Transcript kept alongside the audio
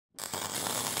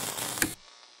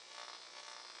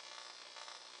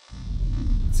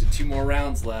2 more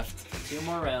rounds left. 2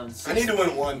 more rounds. I need to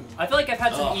win 1. I feel like I've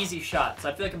had some easy shots.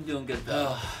 I feel like I'm doing good though.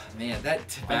 Oh man, that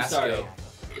Tabasco. I'm sorry.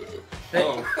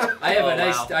 I have a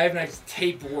nice, wow. I have a nice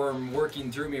tapeworm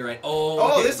working through me right.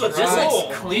 Oh, this looks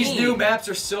cool. These new maps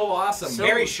are so awesome. So-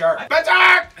 Very sharp.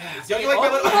 Attack! Don't you like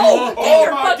my little... Oh,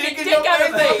 my fucking dick in dick your out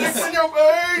of face! your My dick's in your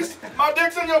face! My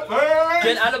dick's in your face!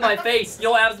 Get out of my face.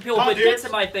 Yo, I have some people My with dick dicks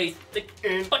in my face. Dick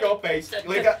in fucking- your face. You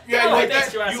like that? Yeah, Oh, you like thanks,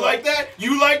 that? you You asshole. like that?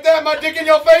 You like that? My dick in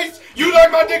your face? You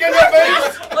like my dick in your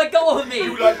face? Let go of me.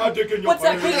 You like my dick in your What's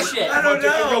face? that pig shit? I don't My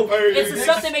dick in your know. face. It's the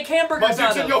stuff they make My hamburgers dick's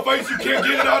out in of. your face. You can't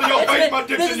get it out of your face. My dick's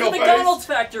This in is your the face. McDonald's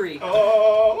factory.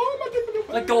 Oh, my dick in your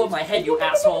face. Let go of my head, you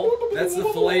asshole. That's the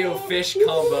filet-o-fish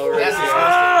combo right That's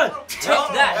there. Take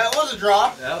that. That was a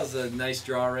draw. That was a nice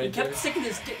draw He right kept there. sticking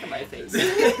his dick in my face.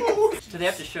 Do they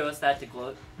have to show us that to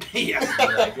gloat? Yeah.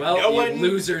 Like, well, No you one-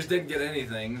 losers didn't get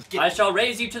anything. I shall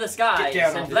raise you to the skies Get down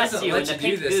and on It bless doesn't you in let the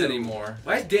you do pink this goo. anymore.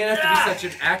 Why does Dan have to be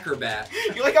such an acrobat?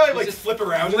 You like how I like Just flip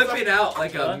around? Flip it out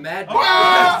like a mad.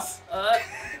 Ah! Uh,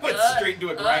 Went straight into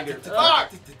a grinder.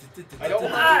 Fuck! I don't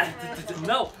want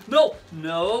no, no,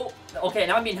 no. Okay,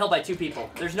 now I'm being held by 2 people.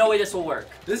 There's no way this will work.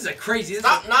 This is a crazy. This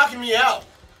Stop knocking me out!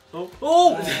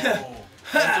 Oh!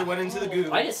 Spencer went into the goo.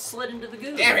 I just slid into the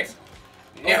goo. Damn it!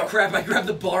 Oh crap! I grabbed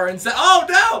the bar and said, "Oh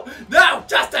no, no,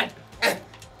 Justin!"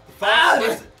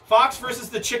 Fox versus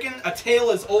the chicken, a tale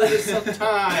as old as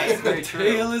time. Very The true.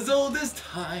 tale as old as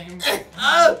time.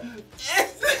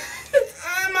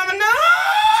 Mama, no!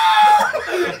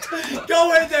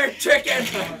 Go in there, chicken!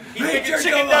 He's Make making your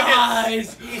chicken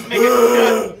eyes. He's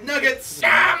making nuggets.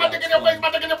 Ah, my dick in your face,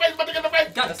 my dick in your face, my dick in your face.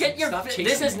 God, get your. Stop chasing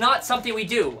This is me. not something we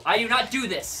do. I do not do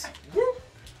this.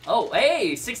 Oh,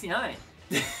 hey, 69.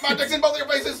 My dick's in both of your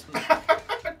faces.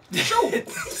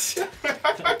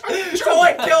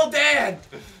 Joy, kill Dan!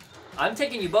 I'm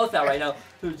taking you both out right now.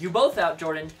 You both out,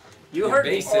 Jordan. You heard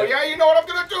me. basic. Oh yeah, you know what I'm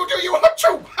gonna do to you?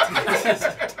 Achoo!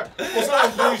 Well,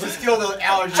 some booze just kill the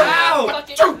allergy. Ow!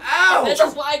 Fucking- Ow! This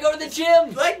is why I go to the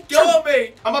gym. Let go of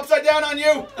me! I'm upside down on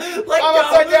you. Let I'm go!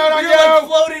 upside down on You're you. like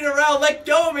floating around. Let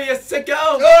go of me, you sicko!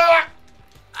 Ah!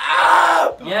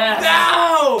 Ow! Yes.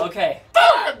 No! Okay.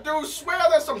 I do swear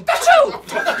there's some.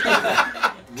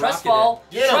 Trust fall.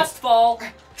 Get him. Trust fall.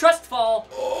 Trust fall.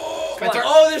 Spencer,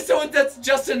 Oh, there's someone that's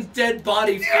Justin's dead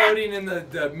body floating in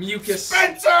the mucus.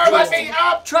 Spencer, let me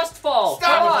up. Trust fall.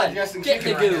 Stop. Come on. Justin Get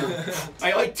in the kicking goo.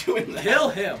 I like doing that. Kill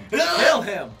him! Kill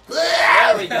him!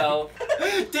 There we go.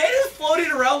 Dan is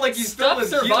floating around like he's Stop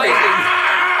still surviving.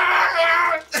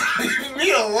 Leave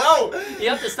me alone. You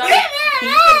have to stop.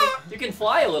 You can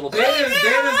fly a little bit. Dan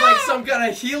is like some kind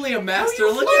of helium master.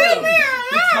 Look at him.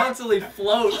 He constantly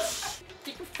floats.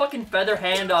 Get your fucking feather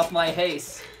hand off my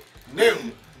haze. No.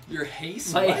 Your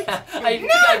haste? My, What?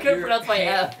 I couldn't pronounce my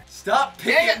F. Stop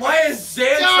Dang picking. it. Why is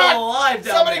Dan Stop. still alive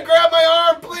down Somebody there? grab my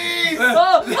arm, please.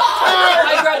 Oh,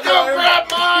 I grabbed your Don't arm.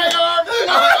 grab my arm.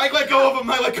 I let go of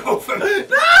him. I let go of him.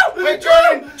 No! Wait,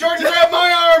 Jordan, grab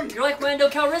my arm. You're like Lando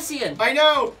Calrissian. I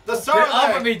know the Get song.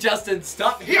 off of me, Justin.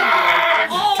 Stop. Yeah.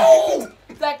 Oh,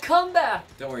 that comeback.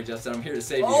 Don't worry, Justin. I'm here to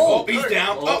save you. Oh, he's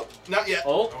down. Oh. Oh, not yet.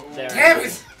 Oh, there. Damn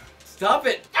it. Stop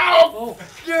it. Ow. Oh,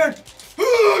 Dude.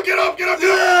 Ooh, get up, get up,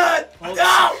 get up.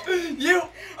 No! You.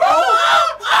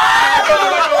 I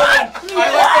let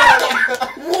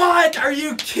go of him. What? Are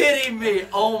you kidding me?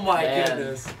 Oh my Man.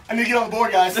 goodness. I need to get on the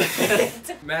board, guys.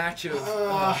 Match of.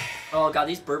 oh God,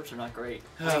 these burps are not great.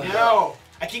 No,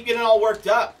 I keep getting all worked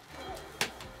up.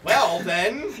 Well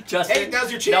then, Justin, hey, now's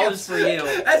your that was chance. for you.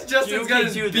 That's Justin's You got can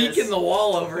his do beak this. in the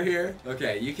wall over here.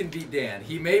 Okay, you can beat Dan.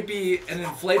 He may be an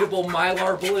inflatable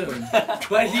mylar balloon,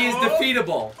 but he is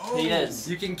defeatable. He is.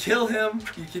 You can kill him.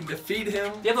 You can defeat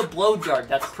him. You have a blow dart.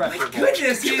 That's preferable.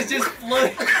 Goodness, he's just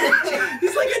floating.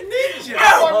 He's like a ninja.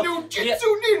 I'm a new jitsu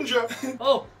ninja.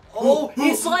 Oh, oh,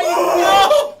 he's sliding.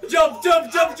 No! Jump,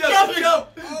 jump, jump, jump, jump.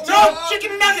 No,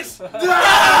 chicken nuggets.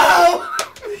 No!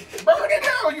 Burn it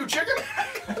now, you chicken.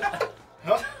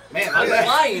 Oh, man, I'm look at that.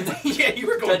 flying. Yeah, you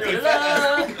were going really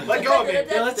fast. Let go of me.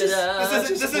 Yeah, let's just-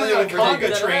 This isn't play a over conga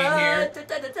here. train here.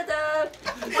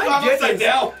 My I'm upside goodness.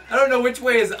 down. I don't know which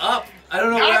way is up. I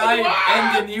don't know where Neither do I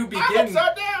end and you I'm begin.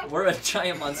 upside down. We're a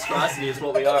giant monstrosity, is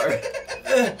what we are.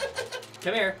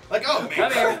 Come here. Let go of me.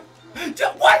 Come here. What just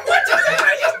happened?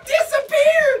 I just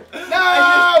disappeared! No!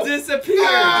 I just disappeared!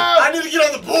 No! I need to get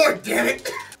on the board, damn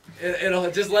it. It'll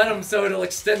just let him so it'll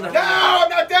extend the No, I'm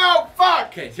not down. Fuck.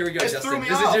 Okay, here we go, Just Justin. threw me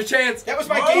This off. is your chance. That was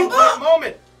my game plan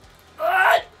moment.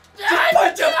 Just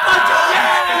punch him,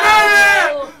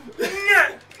 Oh.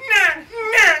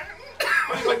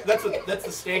 That's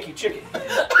the stanky chicken.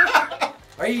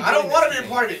 Are you? I don't doing want this to be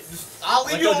a part of it. I'll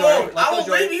leave Let you go, Jordan. alone. Let I go, will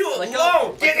Jordan. leave you Let go.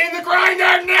 alone. Get in the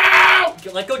grinder now!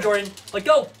 Let go, Jordan. Let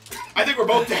go. I think we're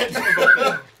both dead.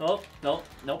 Oh,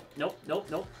 nope.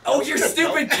 Oh, your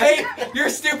stupid cape! Your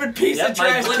stupid piece Yep, of my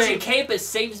trash glitchy cape! cape has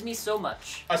saves me so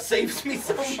much. Saves me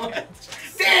so much.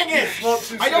 Dang it! Well,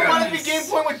 too I don't soon. want to be game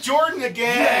point with Jordan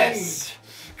again. Yes!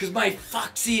 Because my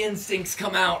foxy instincts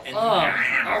come out and. Please.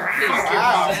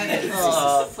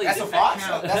 Wow. Please. That's a fox?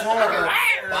 That's more like a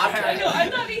I bobcat. know, I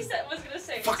thought he was gonna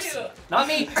say it Foxy. too. Not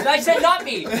me. I said not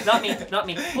me. Not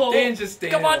me. Oh, Dan just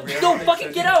standing come on. over here. No,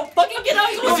 fucking get out. Fucking get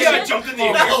out. You Oh, little yeah, I shit. jumped in the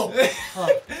air.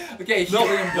 Okay, No,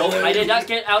 helium no, balloon. I did not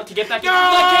get out to get back in. No!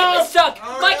 My cape is stuck.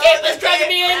 Oh, My no, cape is the dragging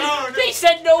me cape. in. Oh, no. They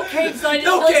said no capes. I didn't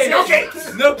No listen. capes! No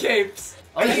capes! No capes!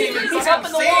 Oh, he's Fucking up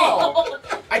in the see. wall.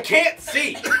 I can't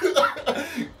see.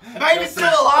 Am I even still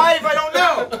alive? I don't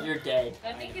know. You're dead.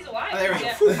 I think he's alive. Oh, there we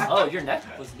Yeah. go. Oh, your neck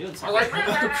was doing something.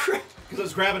 Because I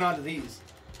was grabbing onto these.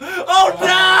 Oh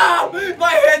no!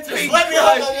 My head's being Let me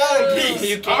crushed. hold the one piece.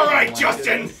 You can't. All right,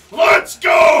 Justin, let's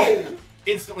go.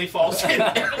 Instantly falls in.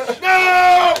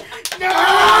 No!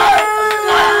 No!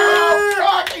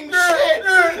 Fucking shit!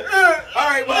 All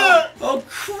right, well. Oh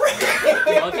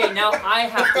crap! Okay, now I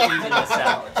have to even this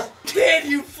out. Dan,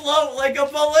 you float like a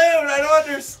balloon. I don't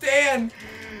understand.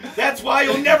 That's why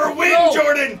you'll never win, No.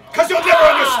 Jordan! Because you'll never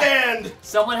understand!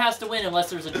 Someone has to win unless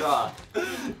there's a draw.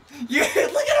 You look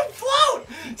at him float.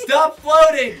 Stop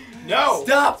floating. No!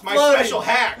 Stop It's my floating. special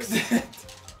hacks.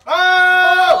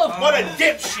 Oh! What a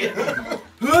dipshit!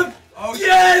 Oh,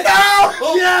 Yes!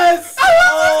 No! Yes!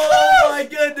 Oh my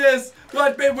goodness!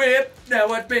 What been whip? Now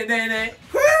what been in it?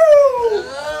 Woo!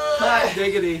 Hot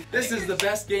diggity. This is the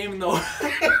best game in the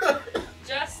world.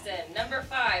 Justin, number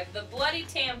 5, the bloody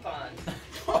tampon,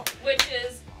 which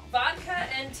is vodka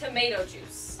and tomato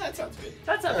juice. That sounds good.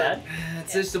 That's not bad.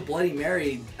 It's just a Bloody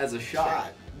Mary as a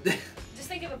shot. Just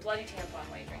think of a bloody tampon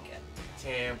while you drink it.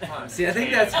 Tampon. See, I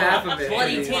think that's half of it.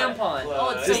 Bloody Please. tampon.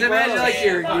 Oh, it's Just so imagine gross. like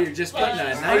you're just putting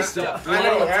a nice bloody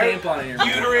right? tampon in your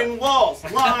mouth. Uterine walls,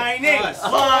 lining,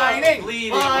 lining,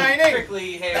 Bleeding. lining.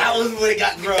 Prickly hair. That was when it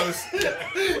got gross.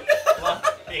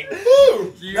 Lining.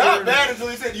 Woo! Uterine- Not bad until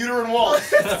he said uterine walls.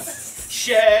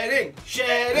 Shedding,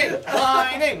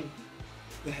 lining.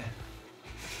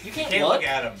 You can't Can't look. look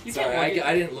at him. You Sorry, can't look.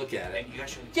 I didn't look at it. You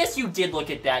guys should. Yes, you did look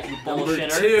at that, you Number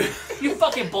bullshitter. 2. You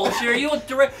fucking bullshitter. You looked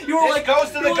direct. You were This like, goes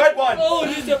to you the were good like, one. Oh,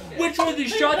 which one of these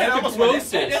shots I is the almost went in.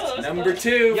 grossest? I know, that's Number fun. 2.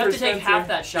 You have for to take Spencer. half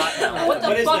that shot now. What the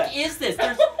What is fuck that? is this?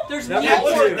 There's Number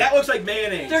mealworms. two. That looks like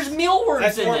mayonnaise. There's mealworms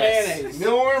That's in more this. mayonnaise.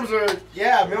 Mealworms are,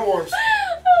 yeah, mealworms.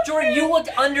 Jordan, you looked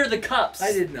under the cups.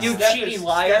 I did not. You Steph cheating is-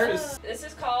 liar. Steph is- This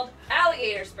is called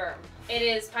alligator sperm. It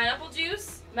is pineapple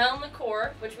juice, melon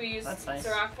liqueur, which we use That's nice.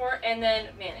 Ciroc for, and then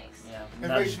mayonnaise. Yeah.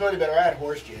 Everybody should know any better. I had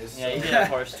horse jizz. Yeah, you did have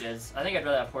horse jizz. I think I'd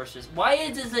rather have horse jizz.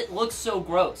 Why does it look so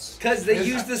gross? Because they It's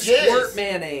use the jizz. squirt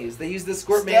mayonnaise. They use the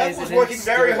squirt mayonnaise. Steph was and then working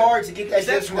very stir it. hard to get that Is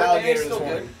that jizz from squirt alligator mayonnaise this still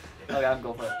morning. Okay, I'm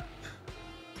going for it.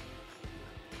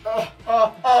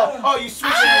 Oh, you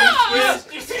switched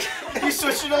it. You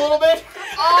switched it a little bit.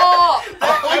 Oh!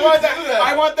 I want that.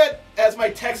 I want that as my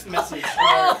text message.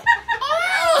 Oh!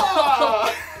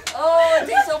 Oh, it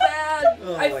tastes so bad.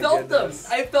 Oh I my felt goodness.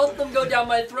 them. I felt them go down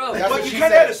my throat. That's But what you she kind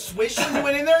of said. had a swish when you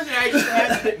went in there, and I just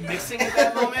imagined it mixing at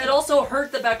that It moment. also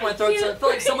hurt the back of my throat, so it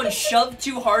felt like someone shoved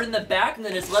too hard in the back and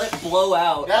then just let it blow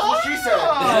out. That's what she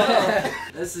said.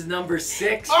 This is number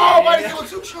 6. Oh, why man. does it look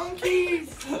so chunky?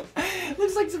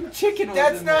 Looks like some chicken. was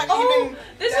That's in not there. even.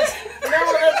 This is No,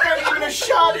 that's not even a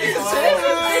shot. It's this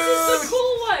is the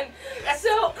cool one.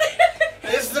 So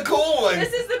This is the cool one.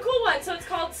 this is the cool one. So it's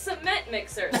called cement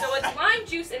mixer. So it's lime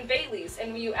juice and Baileys,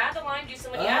 and when you add the lime juice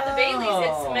and when you add the Baileys,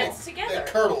 it cements together. It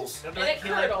curdles. And it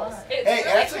curdles. It's Hey, it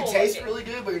really actually cool tastes looking. really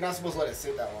good, but you're not supposed to let it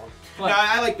sit that long. No,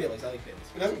 I like Baileys. I like Baileys.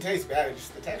 It doesn't taste bad, it's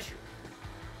just the texture.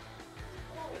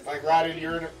 Oh, it's Like rotted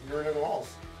urine in the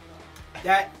walls.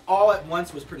 That all at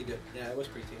once was pretty good. Yeah, it was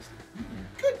pretty tasty.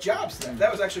 Good job, Steph. That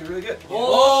was actually really good.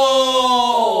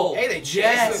 Oh! Hey, they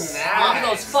Yes. just Look at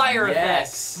those fire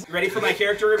effects. Yes. Ready for my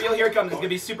character reveal? Here it comes. It's gonna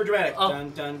be super dramatic. Oh. Dun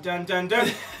dun dun dun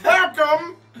dun.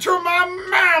 Welcome to my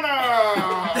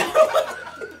manor.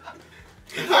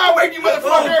 Oh wait, you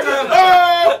motherfucker!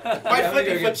 Oh! My I'm gonna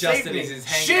flippy go flip get saved Justin. me. He's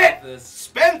hanging Shit! off this.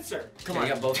 Spencer! Come Okay,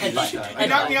 on. I got both of Headbutt. this time. You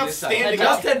knocked me This out time. standing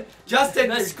Headbutt. up. Justin,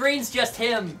 The screen's just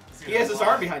him. He has his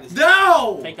arm behind his.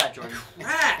 No! Take that, Jordan.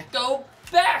 Crap. Go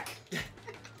back.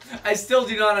 I still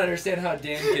do not understand how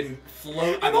Dan can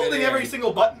float. I'm in holding midair. every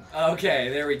single button. Okay,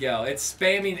 there we go. It's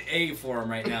spamming A for him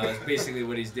right now. Is basically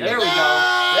what he's doing. There we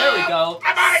go. There we go.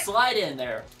 Slide in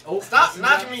there. Oh, Stop Justin's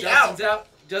knocking out. me Justin's out.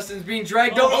 Justin's being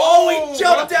dragged Oh, over. Oh, he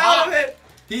jumped what a out pop. of it.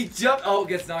 He jumped. Oh,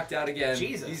 gets knocked out again.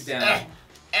 Jesus. He's down.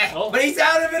 Oh. But he's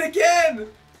out of it again.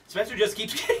 Spencer just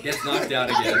keeps getting. Gets knocked out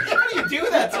again. How do you do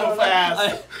that so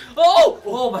fast?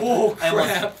 Oh my Oh, God. I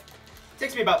almost- crap.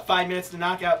 Takes me about 5 minutes to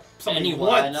knock out somebody Anyone,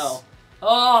 once. I know.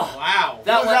 Oh, Wow.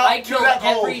 that was one, out- I he was killed out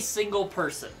cold. every single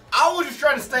person. I was just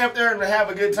trying to stay up there and have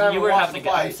a good time You and were watch having the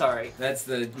a good. I'm fight. sorry. That's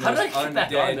the How did I most get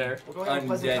back on there? We're going to have a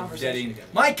pleasant undead conversation deading. again.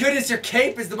 My goodness, your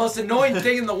cape is the most annoying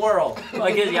thing in the world.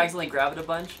 Like, you accidentally grabbed a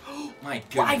bunch. My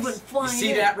goodness. Why went You flying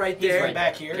see in? that right He's there? right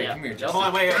back here. Yeah. Come here, Yep. Justin. Come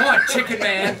on, wait. Come on, chicken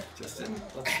man. Justin,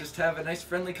 let's just have a nice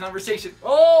friendly conversation.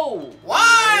 Oh!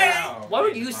 Why? Wow. Why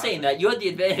were you saying that? You had the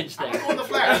advantage I'm there. on the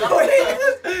flag.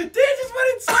 Dan just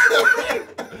went inside the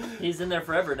ring. He's in there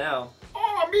forever now.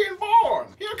 Oh, I'm being born.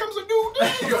 Here comes a new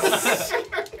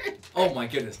day. Oh my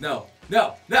goodness, no.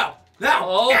 No, no, no.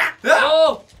 Oh! Ah,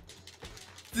 Oh!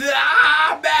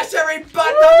 ah, mash every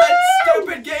button on that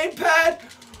stupid gamepad.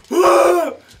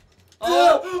 Oh!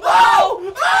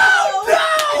 Oh!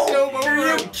 Oh! No!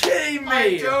 Are you kidding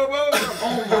me?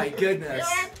 Oh my goodness.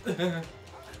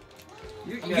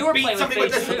 You were beat playing with something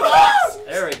with face this too. box.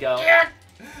 There we go.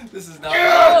 This is not.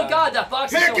 Oh God, that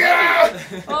box is so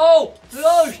heavy. Oh!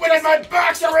 Oh! Swinging my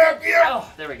box around here.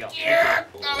 Oh, there we go. Yeah.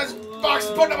 Oh, this box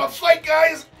is putting up a fight,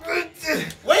 guys.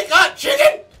 Wake up,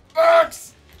 chicken!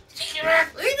 Box. Leave me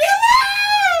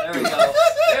alone! There we go.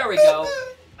 There we go.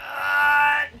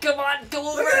 Come on,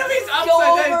 go over. Look at him, he's Go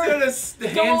upside down. over. He's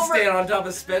doing a handstand on top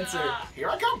of Spencer. Here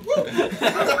I come. Woo.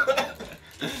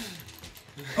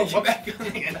 Oh, back on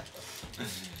the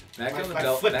Back on the I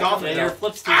belt. flipped Back off on Yeah, the your belt.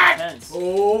 flip's too Ah! intense.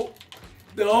 Oh.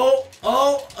 No.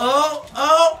 Oh. Oh.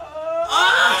 Oh.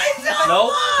 Oh. He's alive.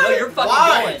 No, no, you're fucking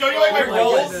Why? going. Don't you like my Oh my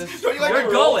rolls? goodness. Don't you like You're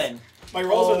my rolls? going. My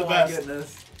rolls Oh are the my best.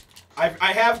 goodness. I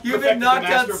have. You've perfected been the knocked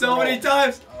master out of so the many roll.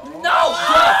 times. No! Drop!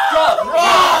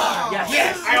 Ah! Yes.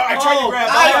 Yes. I tried to grab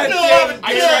I on. still haven't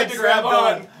I did. tried to grab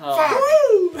on.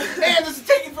 Oh. Fuck. Man, this is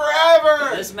taking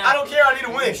forever. This I map. don't care, I need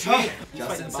to win.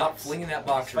 Justin, stop flinging that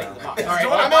box Fight around. the box. All Let's right, go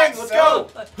to I'm the in. box, Let's go.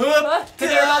 go. Can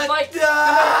they not fight? Come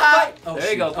on, fight. Oh,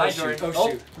 There you go. shoot. Bye, Oh, shoot. Jordan. Oh,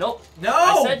 Nope. shoot. Nope. No.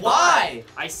 I said Why?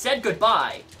 I said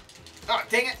goodbye. Oh,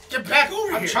 dang it. Get back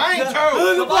over I'm here. trying The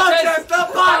to. boxes. The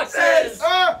boxes.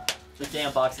 The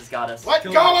damn boxes got us. Let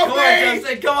Come go on, of come on, me.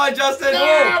 Justin. Come on, Justin.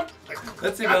 No.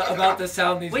 Let's see about the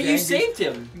sound these Wait, you gangies- saved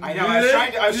him. I know. I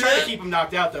was trying to keep him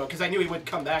knocked out though, because I knew he would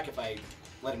come back if I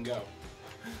let him go.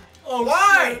 Oh,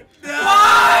 Why? shit.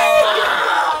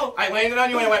 Why? I landed on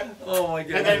you and I went, Oh my and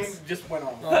then goodness. just went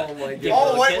off. Oh my goodness.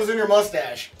 All the white was in your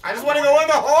mustache. I just want to go in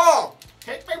the hall.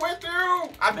 Take me with you.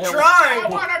 I'm Man, I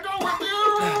trying. want to go with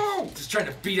you. Just trying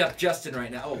to beat up Justin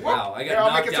right now. Oh wow, I got Here,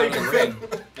 I'll make knocked it so out you of the can ring.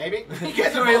 fit. Maybe.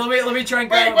 Wait, let me try and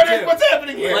grab Wait, him too. what's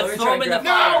happening here? Let Let's me throw try him in and the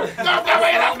No! fire. Don't throw me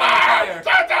in the fire!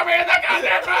 Don't throw me in the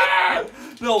goddamn fire!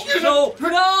 No!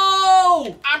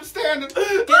 No! I'm standing. Get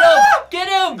him! Get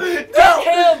him!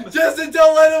 Get him! Justin,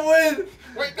 don't let him win.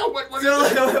 Wait, no, what are Don't you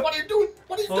let doing? him- What are you doing?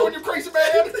 What are you doing, you crazy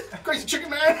man? Crazy chicken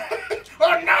man?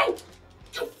 Oh no!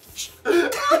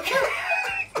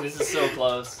 This is so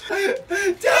close.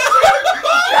 Justin,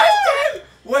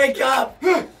 wake up.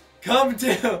 Come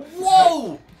to.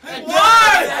 Whoa!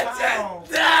 Why? That's it.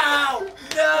 No.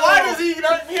 No. Why does he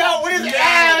knock me out with his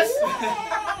ass?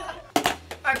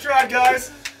 I tried,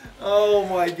 guys. Oh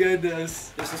my goodness.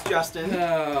 This is Justin.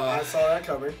 Oh. I saw that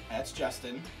coming. That's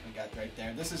Justin. I got right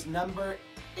there. This is number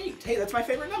 8. Hey, that's my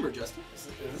favorite number, Justin. Is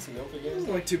this milk It again?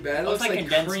 doesn't look too bad. It Looks looks like like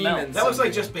condensed cream milk. and That looks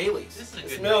like something. just Bailey's. This is a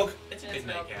It's good milk. It's a It's good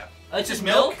milk. nightcap. It's just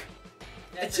milk?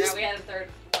 That's It's right. just- We had a third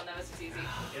one that was just easy.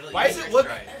 Why does it look?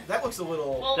 That looks a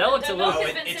little. Well, That looks the a little- milk Oh,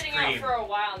 has been it's sitting out cream. for a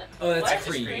while now. Oh, that's What?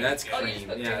 cream. That's Oh, you just cream.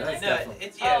 put Yeah, cream in that's there? No, definitely.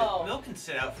 it's yeah. Oh. Milk can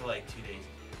sit out for like 2 days.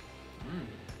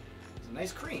 It's a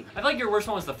nice cream. I feel like your worst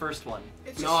one was the first one.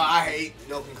 It's No, just- I hate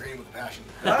milk and cream with a passion.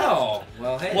 Oh,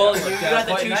 well, hey. Well, that you worked out got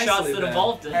the quite 2 nicely shots that then.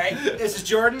 involved it. Hey, this is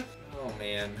Jordan. Oh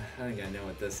man, I think I know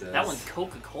what this is. That one's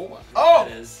Coca-Cola. Oh,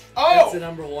 That is. oh, That's the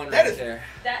number one that right is- there.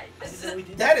 That this is.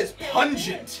 that is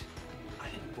pungent. I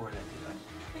didn't pour that,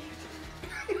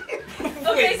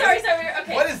 Okay, sorry.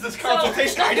 Okay. What is this So-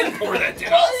 consultation? I didn't pour that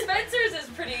down. Well, Spencer's is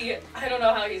pretty. I don't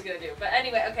know how he's gonna do, but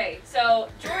anyway. Okay, so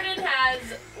Jordan has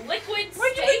liquid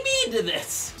Why'd you steak. bring me into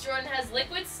this? Jordan has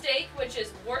liquid steak, which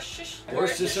is Worcestershire?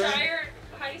 Worcestershire.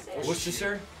 How do you say it?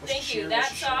 Worcestershire? Thank you.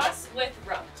 That sauce with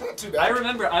rum. It's not too I bad.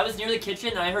 remember I was near the kitchen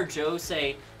and I heard Joe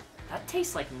say, "That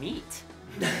tastes like meat."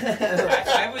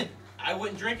 I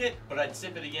wouldn't drink it, but I'd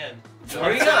sip it again.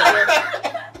 There you go.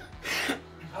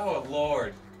 Oh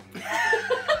Lord.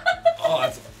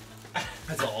 Oh,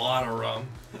 that's a lot of rum.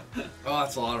 Oh,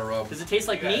 that's a lot of rum. Does it taste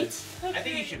like You meat? guys, I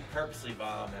think you should purposely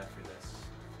bomb after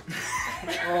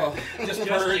this. Oh. Just to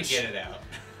get it out.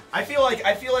 I feel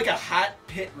like a hot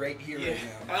pit right here right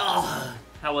now. Ugh.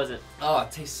 How was it? Oh,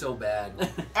 it tastes so bad.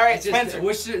 All right, It's just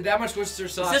Spencer. that much Worcester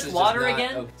sauce. this is water just not,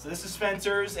 again? okay. So this is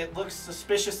Spencer's. It looks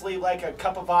suspiciously like a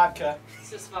cup of vodka.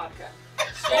 This is vodka.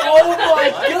 Oh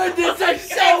my goodness, that's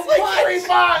so That's like much! 3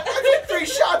 shots. That's like 3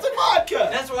 shots of vodka.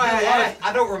 That's why I asked.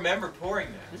 I don't remember pouring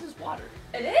that. This is water.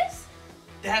 It is?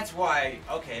 That's why.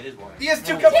 Okay, it is water. He has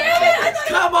 2 cups.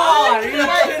 Come on, are you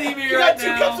kidding me You right got 2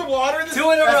 now? cups of water. This 2 in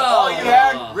a that's row. all you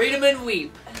had. Read them and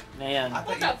weep. Man. I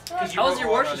What thought the you, fuck? How was your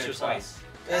wrote water on Worcestershire there twice. sauce?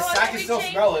 Yes, Oh, I did can we still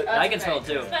change- smell it. That's I can okay. smell it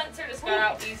too. Spencer just got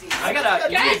out easy. I got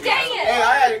a. God dang it!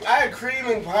 Hey, I had cream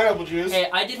and pineapple juice. Hey,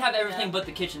 I did have everything but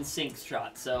the kitchen sink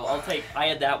shot, so I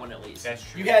had that one at least. That's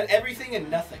true. You had everything and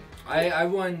nothing. I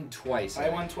won twice. I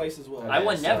won twice as well. I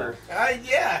won so- never.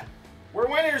 Yeah. We're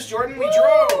winners, Jordan. We Woo!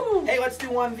 drove. Hey, let's do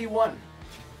 1v1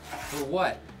 For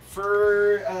what?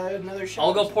 for another shot.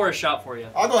 I'll go pour a shot for you.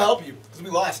 I'll go help you because we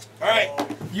lost. All right,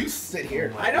 you sit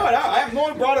here. I know it. I'm the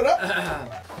one who brought it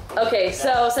up. Okay,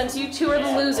 so since you two are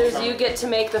the losers, you get to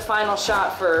make the final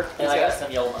shot for. And I got some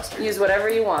yellow mustard. Use whatever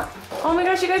you want. Oh my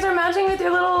gosh, you guys are matching with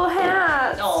your little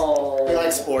hats. Oh. We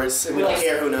like sports, and we don't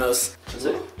care who knows. Is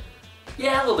it?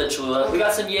 Yeah, a little bit Cholula. We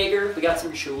got some Jaeger. We got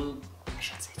some Cholula. I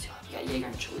should say Cholula. We got Jaeger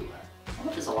and Cholula. How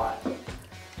much is a lot?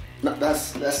 No, that's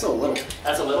still a little.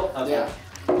 That's a little? Okay. Yeah.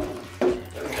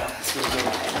 There we go.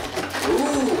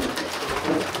 Ooh.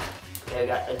 Okay, I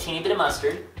got a teeny bit of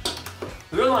mustard.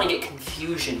 We really want to get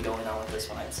confusion going on with this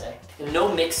one, I'd say. And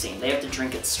no mixing. They have to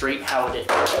drink it straight how it is.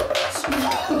 How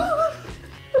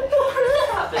did that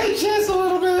happen? Just a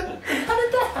little bit. How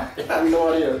did that happen? I have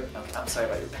no idea. Okay, I'm sorry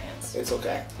about your pants. It's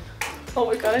okay. Oh,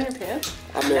 we got in your pants?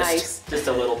 I missed. Nice. Just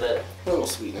a little bit. A little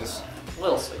sweetness. A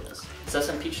little sweetness. Is that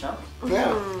some peach nut?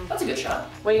 Yeah. That's a good shot.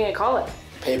 What are you gonna call it?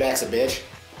 Payback's a bitch.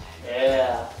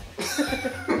 Yeah.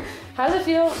 How does it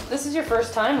feel? This is your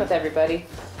first time with everybody.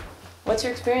 What's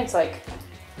your experience like?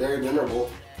 Very memorable.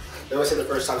 They always say the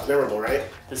first time's memorable, right?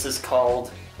 This is called,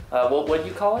 what do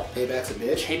you call it? Payback's a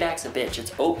bitch. Payback's a bitch.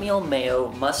 It's oatmeal,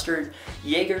 mayo, mustard,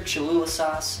 Jaeger, Cholula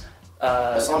sauce,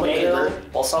 Balsamic mayo, vinegar.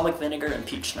 balsamic vinegar, and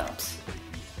peach schnapps.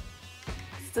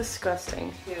 It's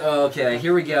disgusting. Okay,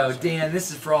 here we go. Dan,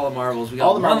 this is for all the marbles. We got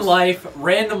All the one marbles. life,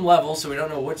 random level, so we don't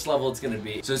know which level it's going to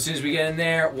be. So as soon as we get in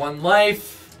there, one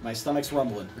life. My stomach's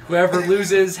rumbling. Whoever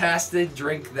loses has to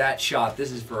drink that shot.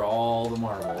 This is for all the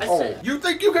marbles. I said, You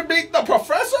think you can beat the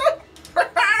professor?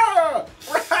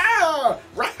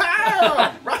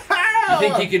 You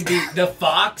think you can beat the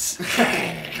fox?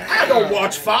 I don't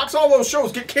watch Fox. All those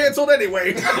shows get canceled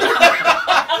anyway.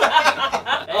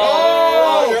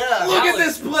 oh, yeah. Look that at was-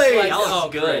 this place. That was Oh,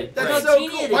 good. great. Look That's how so teeny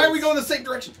cool. it Why is. are we going the same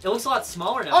direction? It looks a lot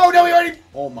smaller now. Oh no, we already.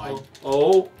 Oh my.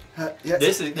 Oh,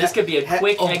 Yes. this could be a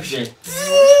quick oh, exit.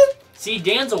 See,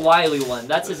 Dan's a wily one.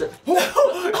 That's his.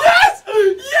 Yes!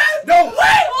 Yes! No! Wait!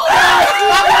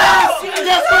 Yes!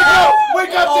 Yes! Wake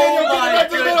up! Oh Daniel! my Get back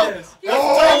to the middle! goodness.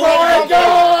 Oh my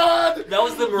God! That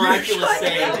was the miraculous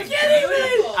kidding save. me.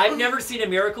 I've never seen a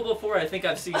miracle before. I think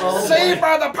I've seen it. Saved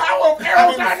by the power of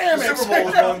aerodynamics! Super Bowl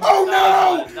was one. Oh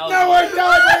no! That was No, I died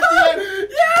right at the end!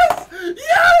 Yes!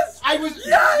 Yes! I was.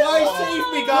 Yes! Why save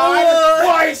me, God?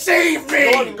 Why save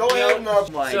me? Go ahead and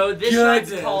My So this shot's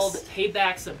goodness. called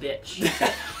Payback's a Bitch.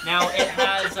 Now it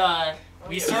has,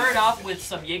 we started off with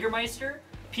some Jägermeister,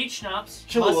 peach schnapps,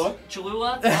 Cholula,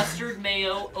 mustard,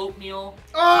 mayo, oatmeal,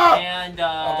 and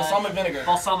balsamic vinegar.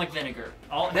 balsamic vinegar.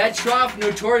 All, That trough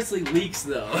notoriously leaks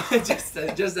though. just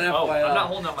an FYI. Oh, I'm not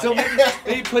holding up my So hand.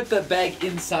 maybe put the bag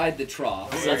inside the trough.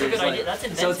 That's a there's good like- idea. That's So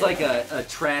it's inventive. like a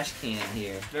trash can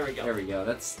here. There we go. There we go.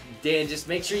 That's Dan. Just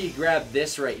make sure you grab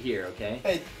this right here, okay?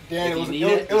 Hey, Dan, If it was, you need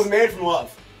it, it, it was just- made from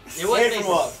love. It was made from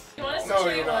love. You want us to No, show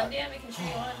you're you not. one? Dan, we can show you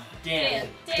one. Dan,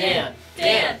 Dan,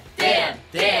 Dan, Dan,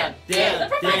 Dan, Dan, The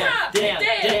professor! Dan,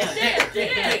 Dan,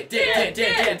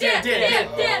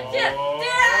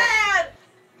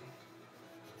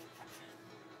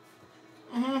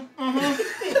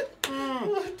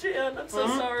 Dan, I'm so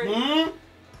sorry.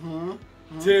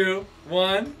 2,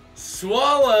 1, Oh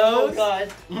swallow.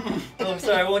 God. Oh, I'm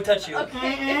sorry. I won't touch you.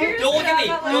 Okay, if you're Don't look at me.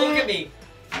 sad, Don't look at me.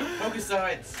 Focus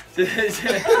sides. Just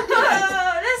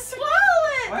swallow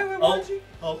it! Why am I Oh. watching?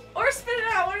 Or spit it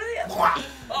out, one or the other.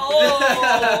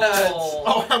 Oh.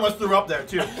 Oh, I almost threw up there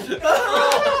too. It's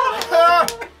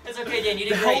okay, Dan. You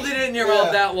did great. Holding it in your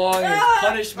mouth that long is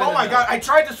punishment. Oh my God! I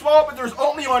tried to swallow, but there's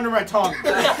oatmeal under my tongue.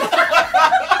 Yay,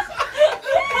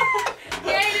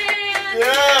 Dan!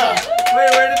 Yeah. Wait,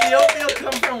 where did the oatmeal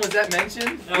come from? Was that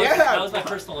mentioned? That was my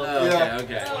personal Oh, oatmeal. Yeah.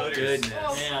 okay. Oh, Goodness.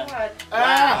 Oh, Man. God.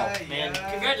 Ow. Man,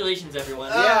 congratulations, everyone.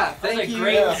 Yeah, That thank was a you.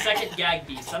 great second Gag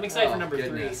Beast. I'm excited for number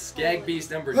 3. Gag Beast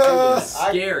number 2 is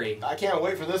scary. I can't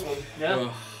wait for this one. Yeah.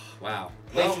 Ugh. Wow.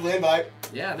 Thanks for the invite.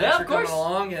 Yeah, Yeah, thanks for of coming course.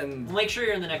 along and. We'll make sure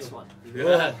you're in the next one.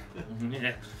 Yeah.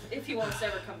 If he wants to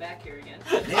ever come back here again.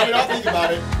 I mean, I'll think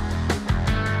about it.